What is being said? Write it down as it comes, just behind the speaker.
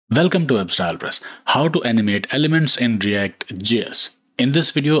Welcome to WebStylePress, how to animate elements in reactjs. In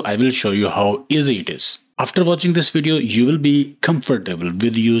this video, I will show you how easy it is. After watching this video, you will be comfortable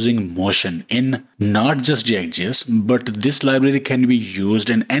with using motion in not just reactjs, but this library can be used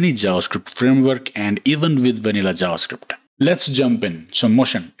in any JavaScript framework and even with vanilla JavaScript. Let's jump in. So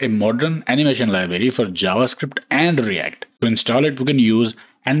motion, a modern animation library for JavaScript and React. To install it, we can use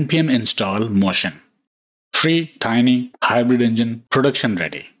npm install motion. Free, tiny, hybrid engine, production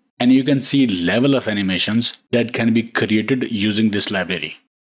ready. And you can see level of animations that can be created using this library.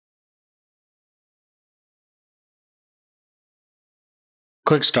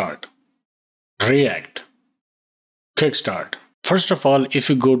 Quick start. React. Quick start. First of all, if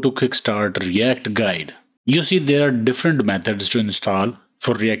you go to Quick Start React Guide, you see there are different methods to install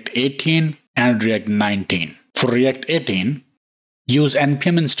for React 18 and React 19. For React 18, use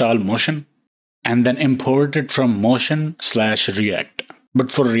npm install motion and then import it from motion/react. But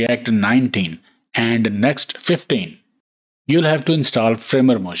for React 19 and next 15, you'll have to install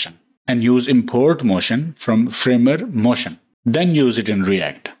Framer motion and use import motion from Framer motion. Then use it in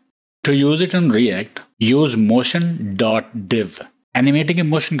React. To use it in React, use motion.div. Animating a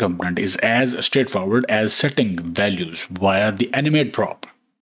motion component is as straightforward as setting values via the animate prop.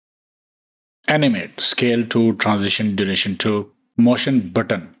 Animate, scale to, transition duration to, motion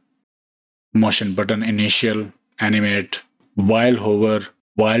button initial, animate, while hover,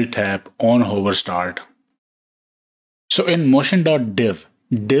 while tap, on hover start. So in motion.div,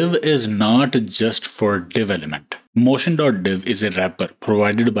 div is not just for div element. Motion.div is a wrapper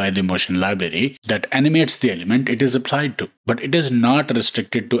provided by the motion library that animates the element it is applied to, but it is not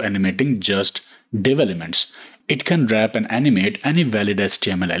restricted to animating just div elements. It can wrap and animate any valid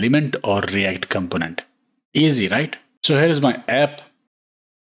HTML element or React component. Easy, right? So here is my app.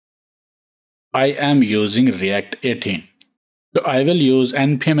 I am using React 18. So I will use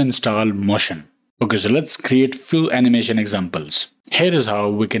npm install motion. Okay, so let's create few animation examples. Here is how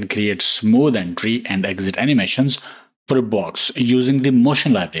we can create smooth entry and exit animations for a box using the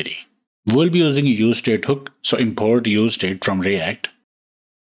motion library. We'll be using useState hook, so import useState from React.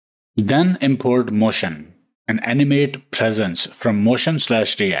 Then import motion and animate presence from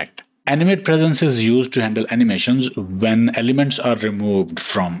motion/react. Animate presence is used to handle animations when elements are removed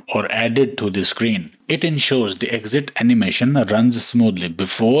from or added to the screen. It ensures the exit animation runs smoothly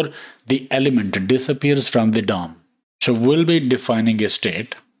before the element disappears from the DOM. So we'll be defining a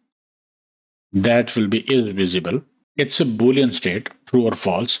state that will be isVisible. It's a Boolean state, true or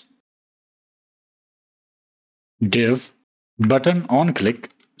false. Div, button on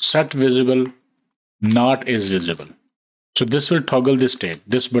click, set visible, not isVisible. So this will toggle the state.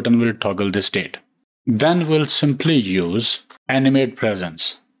 This button will toggle the state. Then we'll simply use animate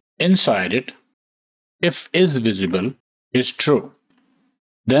presence. Inside it, if isVisible is true,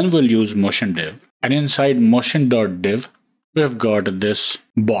 then we'll use motion div. And inside motion.div, we have got this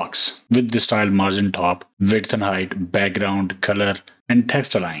box with the style margin top, width and height, background, color, and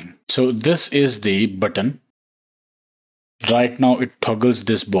text align. So this is the button. Right now it toggles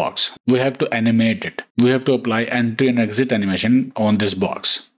this box. We have to animate it. We have to apply entry and exit animation on this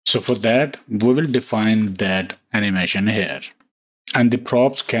box. So for that, we will define that animation here. And the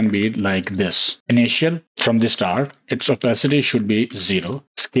props can be like this. Initial, from the start, its opacity should be 0.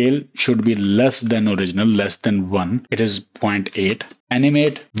 Scale should be less than original, less than 1. It is 0.8.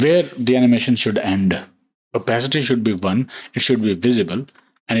 Animate, where the animation should end. Opacity should be 1. It should be visible.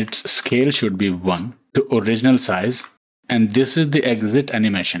 And its scale should be 1 to original size. And this is the exit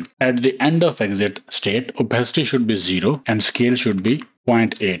animation. At the end of exit state, opacity should be 0 and scale should be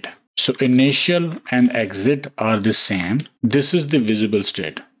 0.8. So initial and exit are the same. This is the visible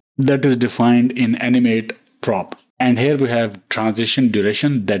state that is defined in animate prop. And here we have transition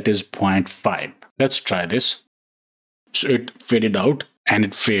duration that is 0.5. Let's try this. So it faded out and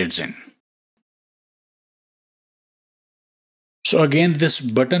it fades in. So again, this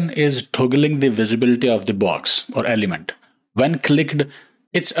button is toggling the visibility of the box or element. When clicked,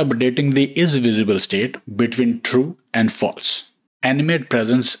 it's updating the isVisible state between true and false. Animate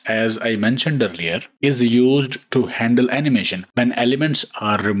presence, as I mentioned earlier, is used to handle animation when elements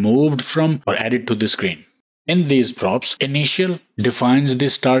are removed from or added to the screen. In these props, initial defines the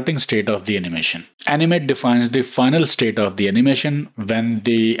starting state of the animation. Animate defines the final state of the animation when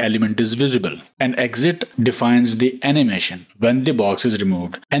the element is visible. And exit defines the animation when the box is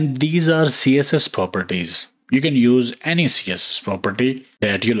removed. And these are CSS properties. You can use any CSS property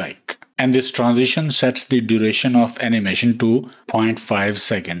that you like. And this transition sets the duration of animation to 0.5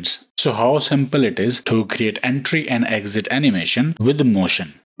 seconds. So how simple it is to create entry and exit animation with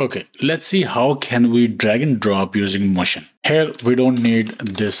motion. Okay, let's see how can we drag and drop using motion. Here we don't need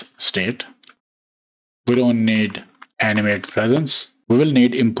this state. We don't need animate presence. We will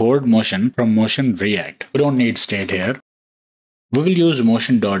need import motion from motion react. We don't need state here. We will use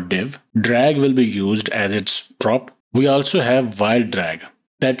motion.div. Drag will be used as its prop. We also have while drag.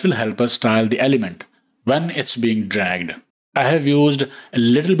 That will help us style the element when it's being dragged. I have used a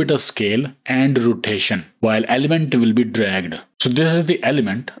little bit of scale and rotation while element will be dragged. So this is the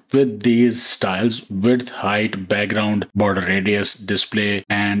element with these styles: width, height, background, border radius, display,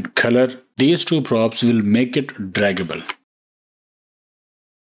 and color. These two props will make it draggable.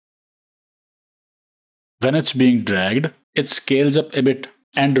 When it's being dragged, it scales up a bit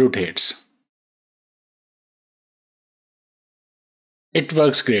and rotates. It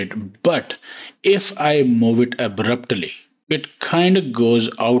works great, but if I move it abruptly, it kind of goes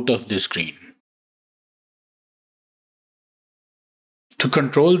out of the screen. To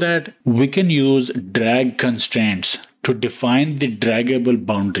control that, we can use drag constraints to define the draggable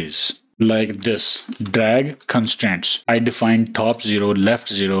boundaries. Like this, drag constraints. I define top 0, left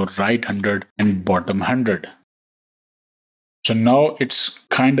 0, right 100, and bottom 100. So now it's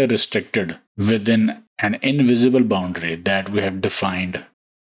kind of restricted within an invisible boundary that we have defined.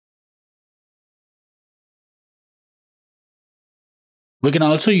 We can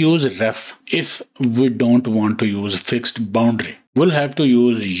also use ref if we don't want to use fixed boundary. We'll have to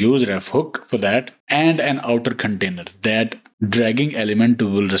use ref hook for that and an outer container that dragging element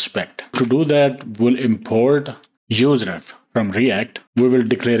will respect. To do that, we'll import useRef from React. We will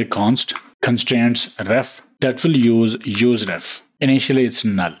declare a const constraints ref that will use useRef. Initially, it's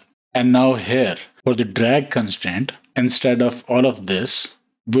null. And now here, for the drag constraint, instead of all of this,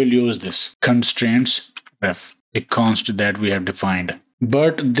 we'll use this constraints ref, a const that we have defined.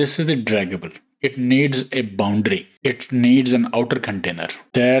 But this is the draggable. It needs a boundary. It needs an outer container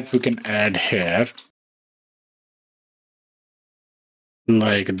that we can add here.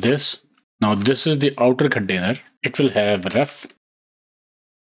 Like this. Now this is the outer container. It will have ref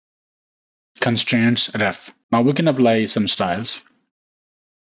constraints ref. Now we can apply some styles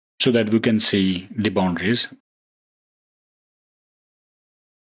so that we can see the boundaries.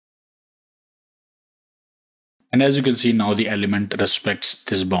 And as you can see now, the element respects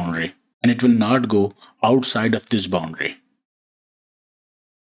this boundary and it will not go outside of this boundary.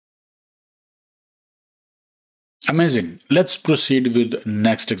 Amazing. Let's proceed with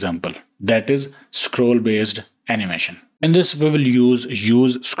next example, that is scroll based animation. In this we will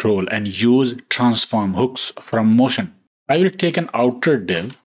use scroll and use transform hooks from motion. I will take an outer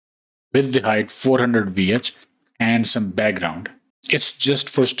div with the height 400 VH and some background. It's just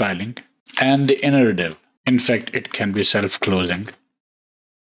for styling. And the inner div, in fact it can be self-closing.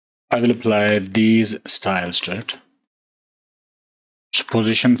 I will apply these styles to it. So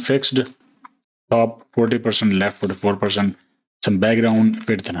position fixed, top 40%, left 44%, some background,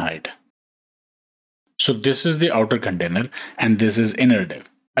 width and height. So this is the outer container and this is inner div.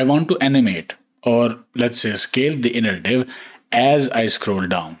 I want to animate, or let's say scale the inner div as I scroll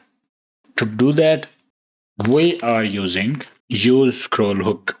down. To do that, we are using use scroll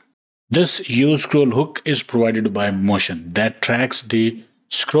hook. This use scroll hook is provided by motion that tracks the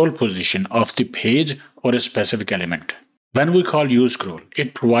scroll position of the page or a specific element. When we call use scroll,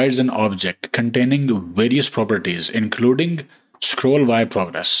 it provides an object containing various properties, including scroll y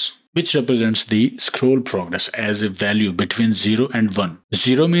progress, which represents the scroll progress as a value between 0 and 1.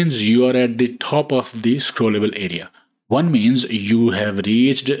 0 means you are at the top of the scrollable area. 1 means you have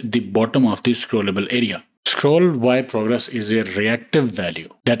reached the bottom of the scrollable area. Scroll y progress is a reactive value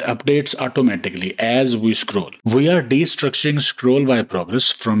that updates automatically as we scroll. We are destructuring scroll y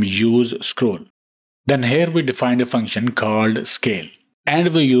progress from use scroll. Then here we defined a function called scale,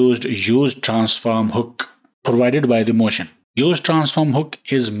 and we used use transform hook provided by the motion. Use transform hook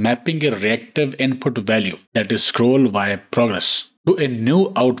is mapping a reactive input value, that is scroll y progress, to a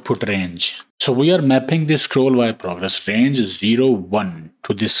new output range. So we are mapping the scroll y progress range 0, 1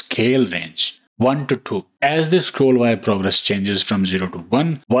 to the scale range 1 to 2. As the scroll y progress changes from 0 to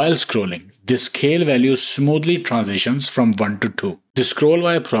 1 while scrolling, the scale value smoothly transitions from 1 to 2. The scroll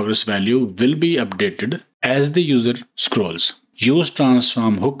y progress value will be updated as the user scrolls. Use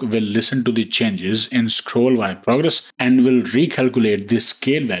transform hook will listen to the changes in scroll y progress and will recalculate the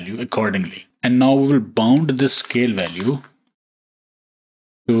scale value accordingly. And now we will bound this scale value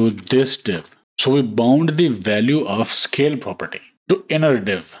to this div. So we bound the value of scale property to inner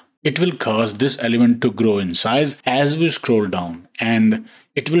div. It will cause this element to grow in size as we scroll down, and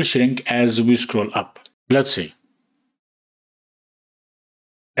it will shrink as we scroll up. Let's see.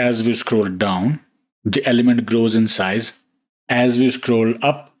 As we scroll down, the element grows in size. As we scroll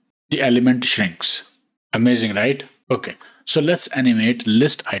up, the element shrinks. Amazing, right? Okay, so let's animate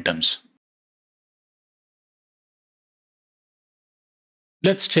list items.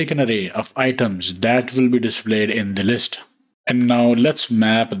 Let's take an array of items that will be displayed in the list. And now let's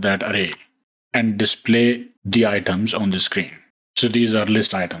map that array and display the items on the screen. So these are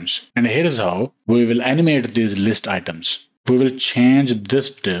list items. And here is how we will animate these list items. We will change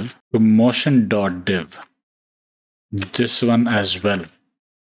this div to motion.div. This one as well.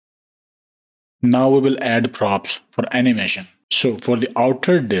 Now we will add props for animation. So for the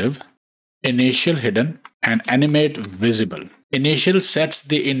outer div, initial hidden and animate visible. Initial sets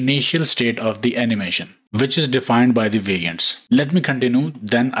the initial state of the animation, which is defined by the variants. Let me continue,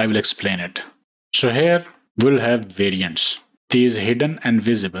 then I will explain it. So here we'll have variants. These hidden and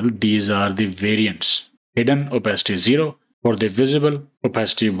visible, these are the variants. Hidden opacity 0, for the visible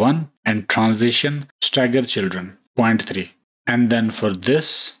opacity 1, and transition stagger children 0.3. And then for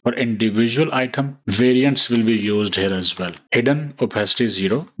this, for individual item, variants will be used here as well. Hidden opacity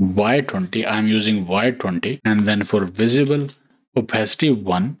 0, Y20, I'm using Y20, and then for visible opacity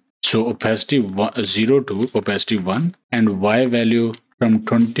 1, so opacity 0 to opacity 1, and Y value from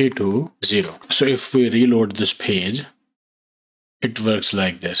 20 to 0. So if we reload this page, it works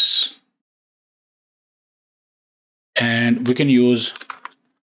like this. And we can use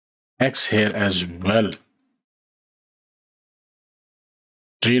X here as well.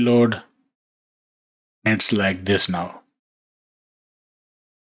 Reload, and it's like this now.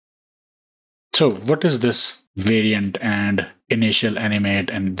 So what is this variant and initial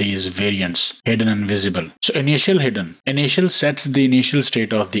animate and these variants, hidden and visible? So initial hidden. Initial sets the initial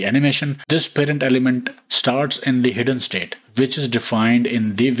state of the animation. This parent element starts in the hidden state, which is defined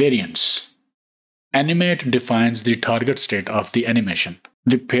in the variants. Animate defines the target state of the animation.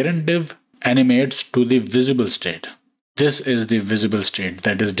 The parent div animates to the visible state. This is the visible state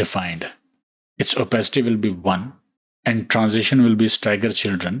that is defined. Its opacity will be 1 and transition will be stagger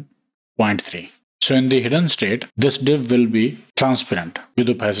children 0.3. So in the hidden state, this div will be transparent with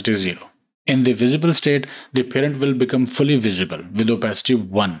opacity 0. In the visible state, the parent will become fully visible with opacity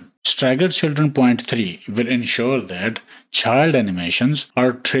 1. Stagger children 0.3 will ensure that child animations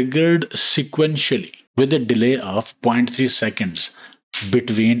are triggered sequentially with a delay of 0.3 seconds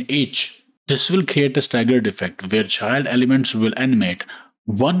between each. This will create a staggered effect where child elements will animate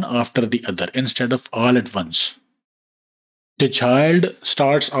one after the other instead of all at once. The child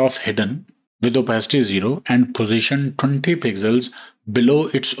starts off hidden with opacity 0 and position 20 pixels below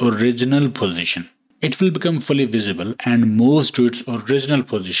its original position. It will become fully visible and moves to its original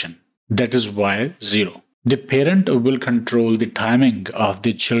position, that is Y0. The parent will control the timing of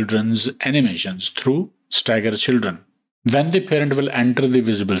the children's animations through stagger children. When the parent will enter the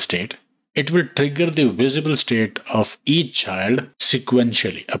visible state, it will trigger the visible state of each child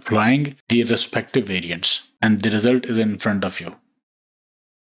sequentially, applying the respective variants, and the result is in front of you.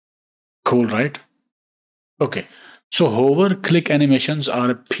 Cool, right? Okay, so hover click animations are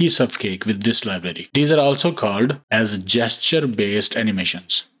a piece of cake with this library. These are also called as gesture-based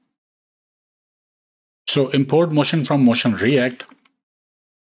animations. So import motion from motion react,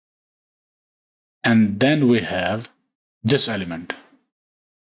 and then we have this element.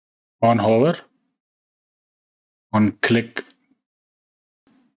 On hover, on click,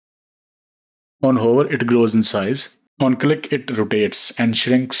 on hover it grows in size. On click it rotates and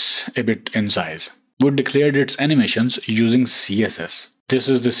shrinks a bit in size. We declared its animations using CSS. This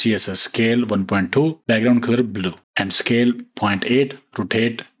is the CSS scale 1.2, background color blue, and scale 0.8,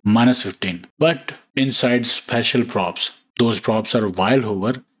 rotate -15. But inside special props, those props are while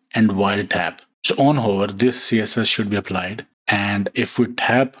hover and while tap. So on hover, this CSS should be applied. And if we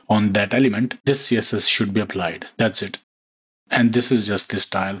tap on that element, this CSS should be applied. That's it. And this is just the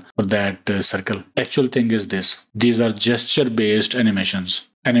style for that circle. Actual thing is this. These are gesture-based animations.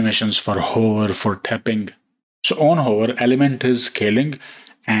 Animations for hover, for tapping. So on hover, element is scaling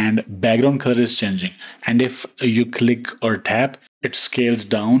and background color is changing. And if you click or tap, it scales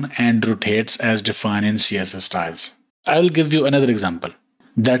down and rotates as defined in CSS styles. I will give you another example.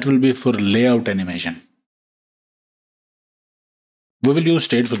 That will be for layout animation. We will use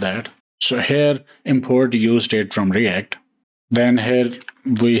state for that. So here, import use state from React. Then here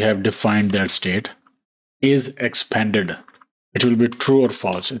we have defined that state is expanded. It will be true or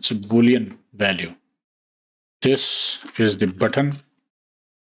false. It's a Boolean value. This is the button.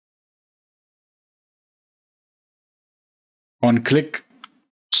 On click,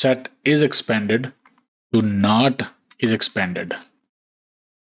 set is expanded to not is expanded.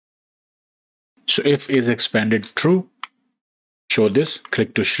 So if is expanded true, show this,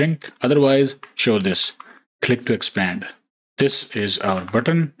 click to shrink. Otherwise, show this, click to expand. This is our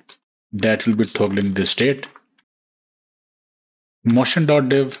button. that will be toggling the state.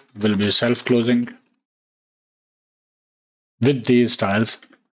 Motion.div will be self-closing. With these styles,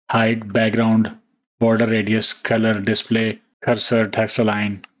 height, background, border radius, color, display, cursor, text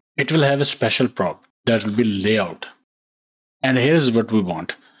align, it will have a special prop that will be layout. And here's what we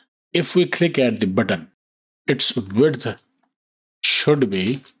want. If we click at the button, its width should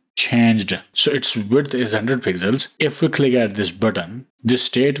be changed. So its width is 100 pixels. If we click at this button, this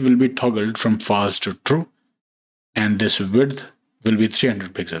state will be toggled from false to true, and this width will be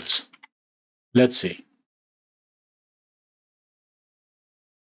 300 pixels. Let's see.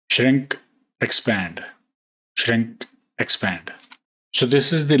 Shrink, expand, shrink, expand. So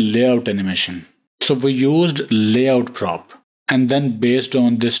this is the layout animation. So we used layout prop, and then based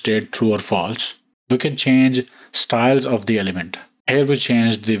on this state true or false, we can change styles of the element. Here we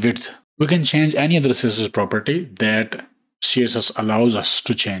changed the width. We can change any other CSS property that CSS allows us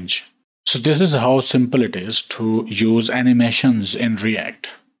to change. So this is how simple it is to use animations in React.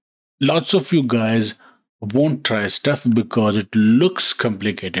 Lots of you guys won't try stuff because it looks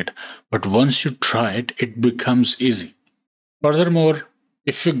complicated, but once you try it, it becomes easy. Furthermore,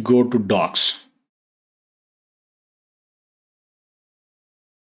 if you go to docs,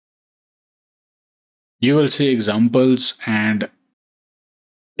 you will see examples and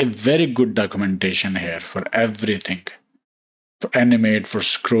a very good documentation here for everything. For animate, for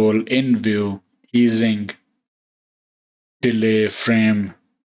scroll, in view, easing, delay, frame,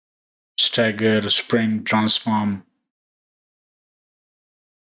 stagger, sprint, transform.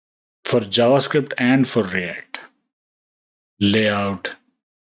 For JavaScript and for React. Layout,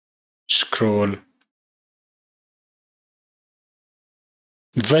 scroll.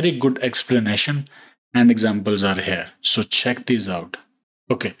 Very good explanation and examples are here. So check these out.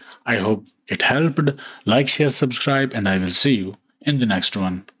 Okay, I hope it helped. Like, share, subscribe, and I will see you in the next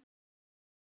one.